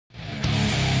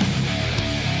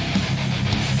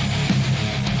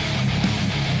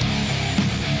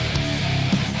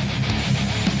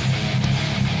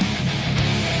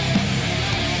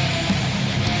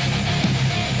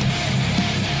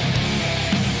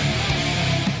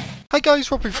Hi guys,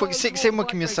 Robin46 here, and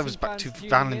welcome yourselves back to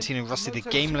Valentino Rossi the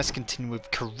game. Let's continue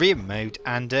with career mode,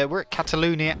 and we're at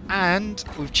Catalonia, and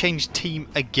we've changed team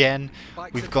again.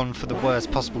 We've gone for the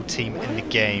worst possible team in the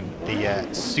game, the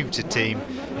Suitor team,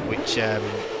 which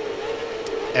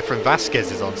Efren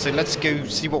Vasquez is on. So let's go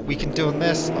see what we can do on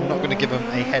this. I'm not going to give him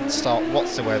a head start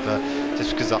whatsoever,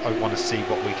 just because I want to see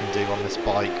what we can do on this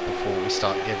bike before we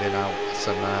start giving out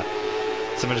some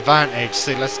advantage.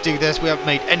 So let's do this. We haven't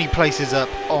made any places up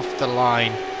off the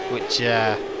line, which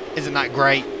isn't that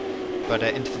great, but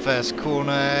into the first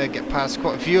corner, get past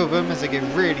quite a few of them as they go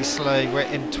really slow. We're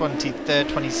in 23rd,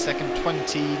 22nd,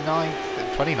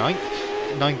 29th,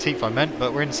 19th I meant,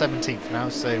 but we're in 17th now,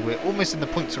 so we're almost in the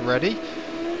points already.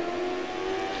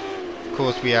 Of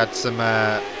course, we had some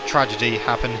tragedy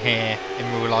happen here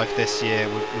in real life this year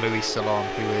with Louis Salon,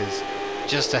 who is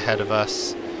just ahead of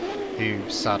us, who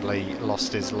sadly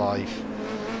lost his life.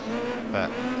 But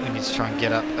we need to try and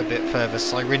get up a bit further.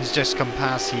 Siren's just come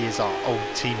past. He is our old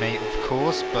teammate, of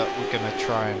course, but we're going to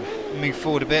try and move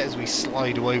forward a bit as we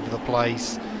slide all over the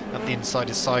place. Up the inside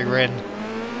of Siren.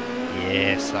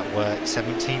 Yes, that works.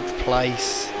 17th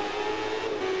place.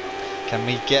 Can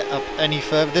we get up any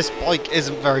further? This bike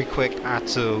isn't very quick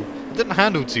at all. It didn't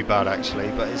handle too bad actually,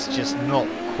 but it's just not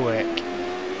quick.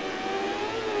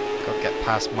 Got to get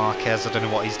past Marquez. I don't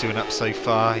know what he's doing up so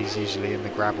far. He's usually in the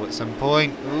gravel at some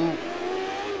point. Ooh,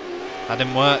 that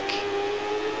didn't work.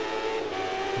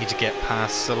 Need to get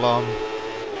past Salom.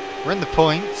 We're in the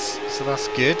points, so that's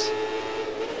good.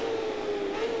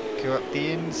 Go up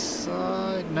the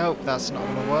inside. Nope, that's not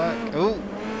going to work. Ooh,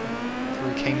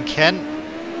 through came Kent.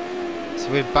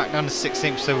 So we're back down to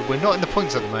 16th, so we're not in the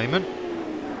points at the moment.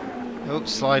 Oh,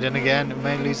 slide in again. We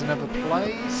may lose another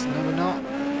place. No, we're not.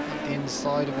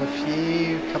 Inside of a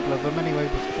few, a couple of them anyway,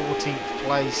 with 14th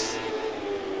place.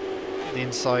 The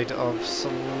inside of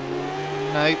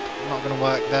nope, not going to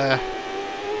work there.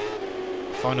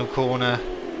 Final corner,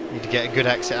 need to get a good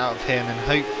exit out of here, and then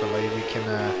hopefully we can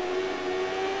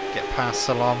get past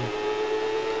Salam.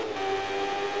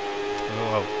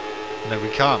 Oh, no we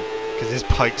can't, because this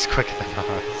bike's quicker than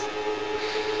ours.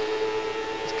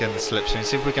 Let's get in the slipstream,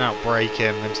 see if we can outbrake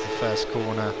him into the first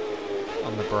corner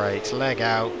on the brakes. Leg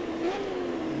out.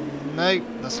 No,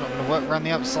 that's not going to work around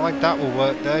the outside. That will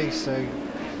work though, so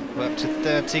we're up to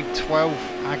 13th,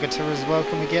 12th. Agata as well,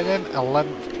 can we get him?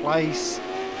 11th place.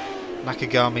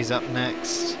 Nakagami's up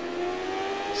next.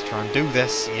 Let's try and do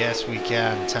this. Yes, we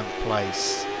can. 10th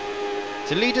place.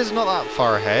 The leader's not that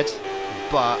far ahead,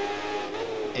 but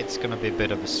it's going to be a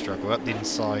bit of a struggle. Up the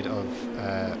inside of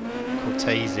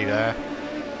Cortese there.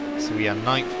 So we are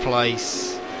 9th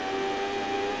place.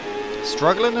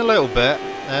 Struggling a little bit.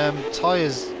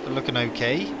 Tyres are looking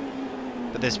okay,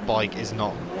 but this bike is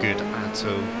not good at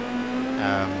all.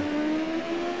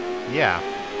 Yeah,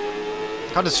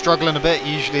 kind of struggling a bit.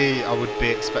 Usually I would be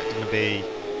expecting to be,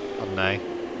 I don't know,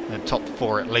 in the top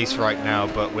 4 at least right now,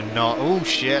 but we're not. Oh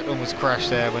shit, almost crashed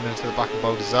there, went into the back of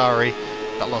Baldassari.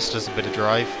 That lost us a bit of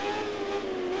drive.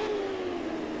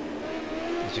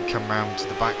 As we come round to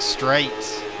the back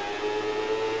straight.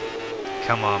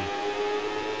 Come on.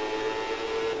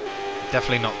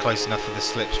 Definitely not close enough for the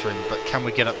slipstream, but can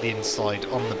we get up the inside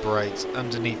on the brakes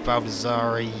underneath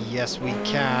Baldassari? Yes, we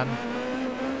can.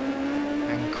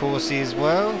 And Corsi as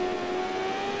well.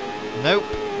 Nope.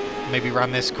 Maybe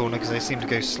around this corner because they seem to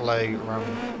go slow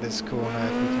around this corner.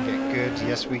 If we can get good,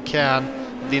 yes, we can.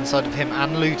 The inside of him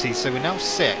and Luti, so we're now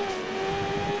 6th.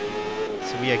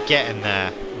 So we are getting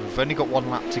there. We've only got 1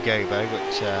 lap to go though,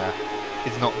 which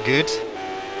is not good.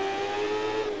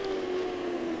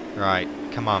 Right,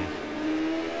 come on.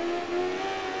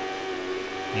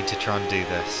 Need to try and do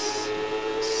this.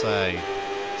 So,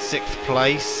 6th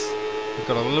place. We've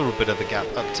got a little bit of a gap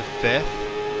up to 5th.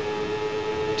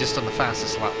 Just on the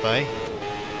fastest lap though.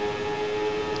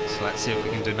 So let's see if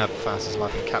we can do another fastest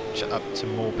lap and capture up to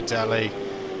Morbidelli.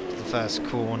 To the first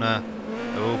corner.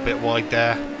 Oh, a bit wide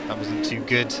there. That wasn't too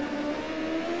good.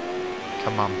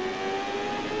 Come on.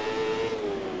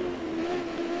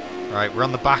 Right, we're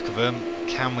on the back of him.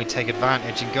 Can we take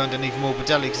advantage and go underneath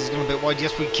Morbidelli because he's going a bit wide?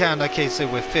 Yes, we can. Okay, so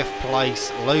we're 5th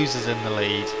place. Lowe's is in the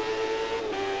lead.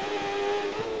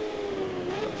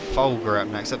 Folger up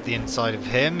next, up the inside of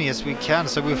him. Yes, we can.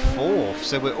 So we're 4th.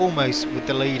 So we're almost with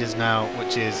the leaders now,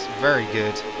 which is very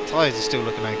good. Tyres are still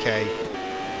looking okay.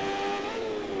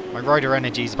 My rider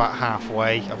energy is about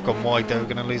halfway. I've gone wide though. We're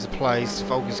going to lose a place.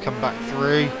 Folger's come back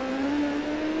through.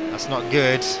 That's not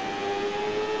good.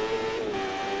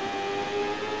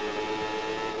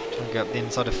 Go up the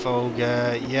inside of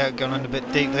Folger. Yeah, going on a bit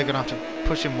deep. They're going to have to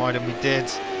push him wide, and we did.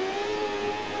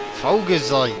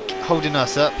 Folger's like holding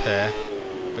us up here.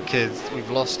 because we've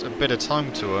lost a bit of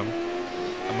time to them,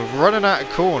 and we're running out of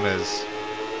corners.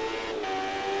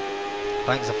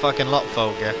 Thanks a fucking lot,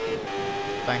 Folger.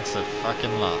 Thanks a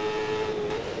fucking lot.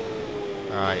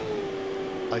 Alright.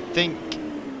 I think,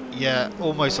 yeah,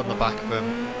 almost on the back of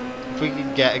them. If we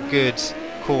can get a good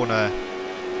corner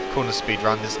speed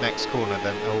around this next corner,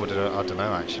 then oh, I don't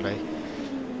know actually.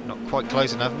 Not quite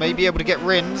close enough. Maybe able to get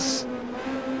Rins.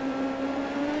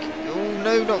 Oh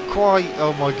no, not quite.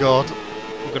 Oh my god.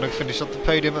 We're going to finish off the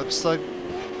podium upside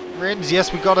Rins.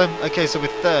 Yes, we got him. Okay, so we're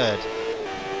third.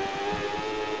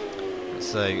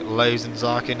 So Lowe's and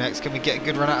Zarko next. Can we get a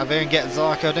good run out of here and get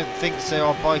Zarko? I don't think so.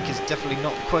 Our bike is definitely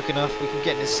not quick enough. We can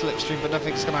get in his slipstream, but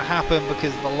nothing's going to happen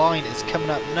because the line is coming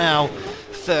up now.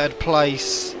 Third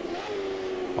place.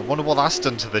 I wonder what that's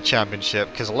done to the championship,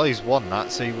 because Lowe's won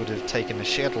that, so he would have taken a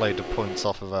shed load of points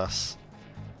off of us.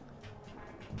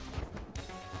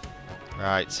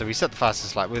 Right, so we set the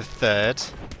fastest lap with third.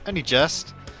 Only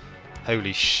just.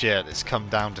 Holy shit, it's come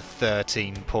down to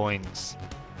 13 points.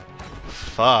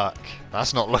 Fuck.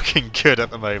 That's not looking good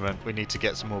at the moment. We need to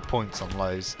get some more points on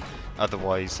Lowe's.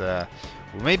 Otherwise, we'll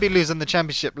maybe losing the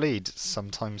championship lead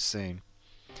sometime soon.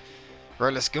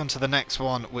 Right, let's go on to the next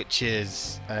one, which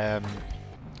is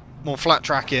more flat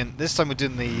tracking. This time we're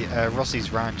doing the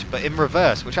Rossi's Ranch, but in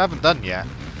reverse, which I haven't done yet.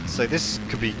 So this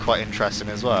could be quite interesting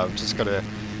as well. I've just got to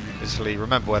basically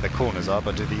remember where the corners are,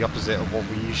 but do the opposite of what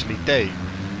we usually do.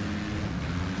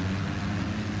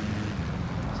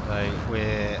 So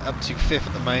we're up to 5th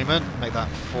at the moment. Make that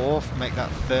 4th, make that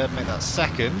 3rd, make that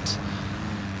 2nd.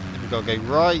 Then we've got to go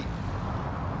right.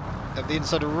 At the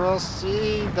inside of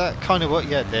Rossi. That kind of what?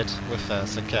 Yeah, it did. We're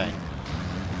first. Okay.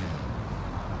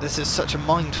 This is such a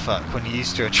mindfuck when you're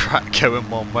used to a track going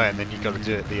one way and then you've got to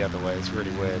do it the other way. It's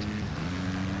really weird.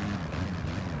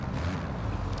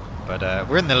 But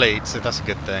we're in the lead, so that's a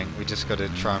good thing. We just got to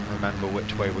try and remember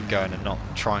which way we're going and not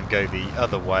try and go the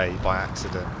other way by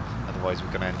accident. Otherwise we're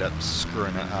going to end up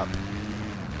screwing it up.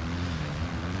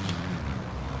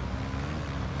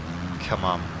 Come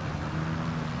on.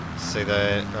 So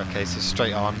okay, so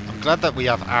straight on. I'm glad that we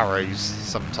have arrows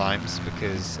sometimes,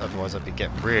 because otherwise I'd be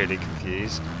getting really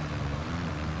confused.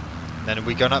 Then are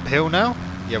we going uphill now?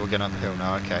 Yeah, we're going uphill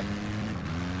now, okay.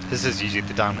 This is usually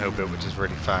the downhill bit, which is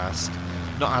really fast.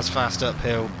 Not as fast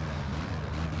uphill.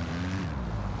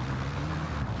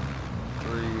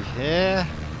 Through here.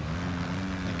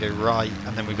 And go right,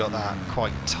 and then we got that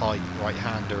quite tight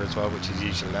right-hander as well, which is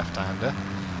usually left-hander.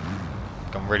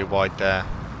 Gone really wide there.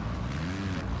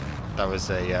 That was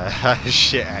a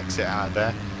shit exit out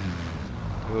there.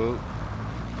 Ooh.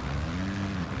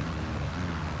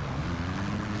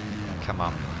 Come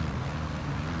on.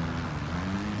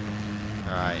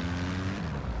 Alright.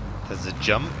 There's a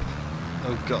jump.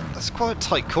 Oh god, that's quite a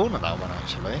tight corner, that one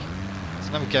actually.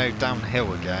 So now we go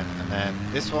downhill again, and then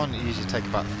this one you usually take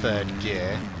about 3rd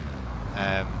gear.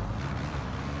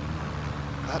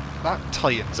 That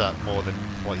tightens up more than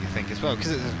what you think as well,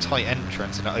 because it's a tight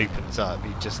entrance and it opens up.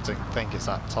 You just don't think it's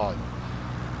that tight.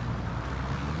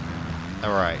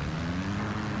 Alright.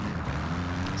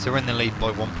 So we're in the lead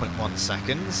by 1.1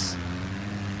 seconds,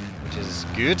 which is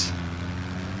good.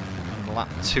 On lap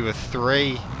 2 or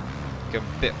 3. Going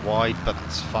a bit wide, but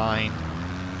that's fine.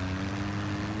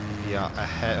 Yeah,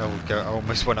 ahead. Oh, I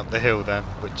almost went up the hill then,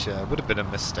 which would have been a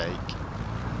mistake.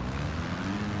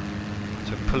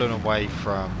 So I'm pulling away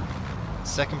from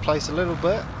 2nd place a little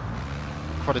bit.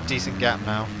 Quite a decent gap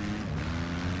now.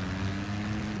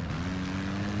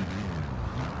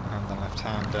 And the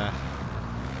left-hander.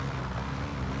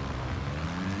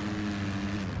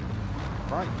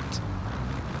 Right.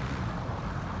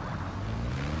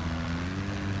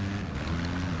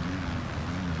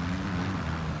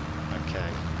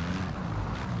 Okay.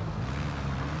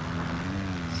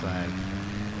 So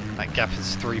that gap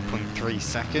is 3.3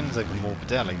 seconds over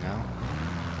Morbidelli now.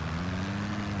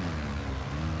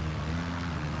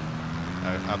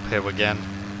 Uphill again.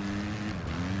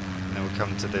 And then we'll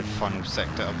come to the final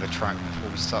sector of the track before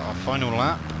we start our final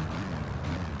lap.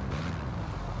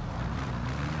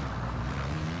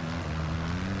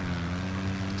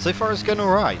 So far it's going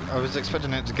alright. I was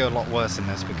expecting it to go a lot worse in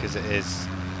this, because it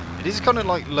is kind of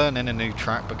like learning a new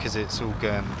track, because it's all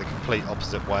going the complete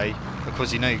opposite way. Of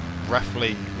course you know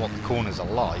roughly what the corners are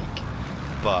like,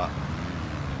 but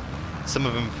some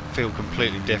of them feel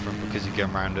completely different because you go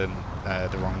around them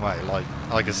the wrong way. Like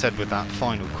I said with that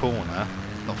final corner,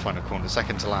 not final corner,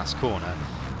 second to last corner,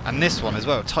 and this one as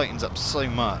well, it tightens up so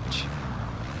much.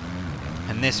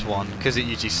 And this one, because it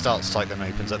usually starts tight then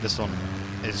opens up, this one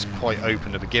is quite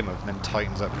open to begin with and then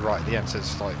tightens up right at the end, so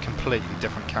it's like completely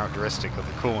different characteristic of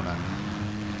the corner.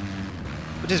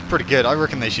 But which is pretty good. I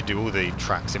reckon they should do all the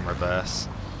tracks in reverse.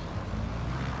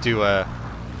 Do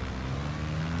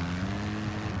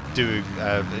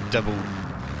double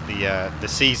the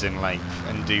season length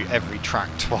and do every track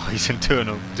twice and do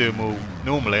them all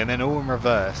normally and then all in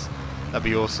reverse. That'd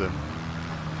be awesome.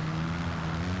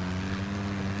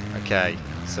 Okay,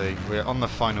 so we're on the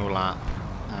final lap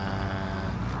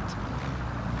and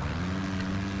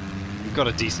we've got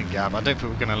a decent gap. I don't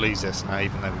think we're going to lose this now,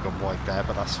 even though we've got white there,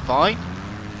 but that's fine.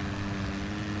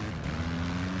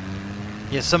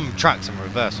 Yeah, some tracks in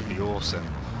reverse would be awesome.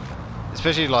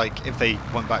 Especially like if they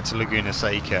went back to Laguna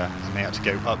Seca and they had to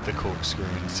go up the corkscrew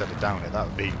instead of down it. That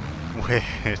would be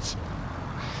weird.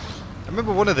 I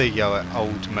remember one of the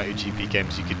old MotoGP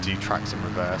games you could do tracks in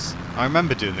reverse. I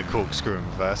remember doing the corkscrew in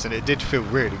reverse and it did feel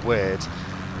really weird.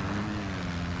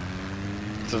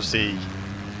 Because obviously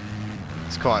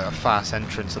it's quite a fast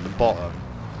entrance at the bottom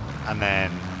and then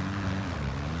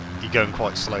you're going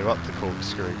quite slow up the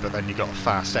corkscrew, but then you got a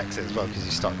fast exit as well because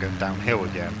you start going downhill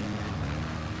again.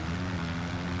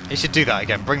 You should do that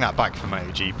again, bring that back for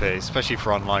MotoGP, especially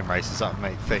for online races. That would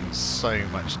make things so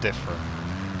much different.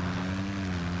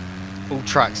 All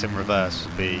tracks in reverse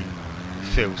would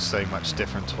feel so much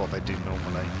different to what they do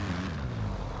normally.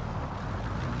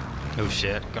 Oh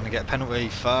shit, gonna get a penalty,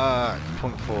 fuck,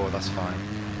 0.4, that's fine.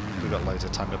 We've got loads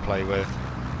of time to play with.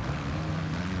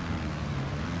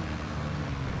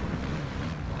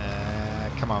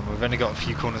 Come on, we've only got a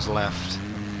few corners left.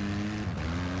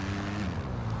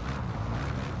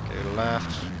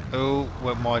 Left. Oh,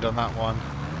 went wide on that one.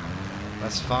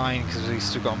 That's fine because we've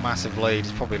still got a massive lead.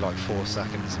 It's probably like 4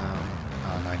 seconds now.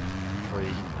 Oh no, 3.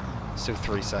 Still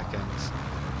 3 seconds.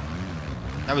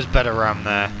 That was better around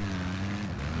there.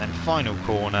 And then final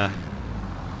corner.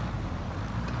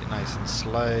 Take it nice and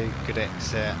slow. Good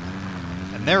exit.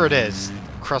 And there it is.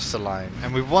 Across the line.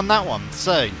 And we've won that one.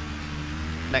 So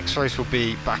next race will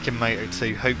be back in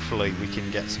Moto2. Hopefully we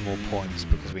can get some more points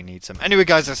because we need some. Anyway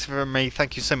guys, that's it from me.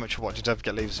 Thank you so much for watching. Don't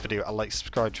forget to leave this video a like,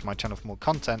 subscribe to my channel for more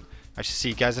content. I shall see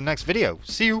you guys in the next video.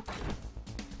 See you!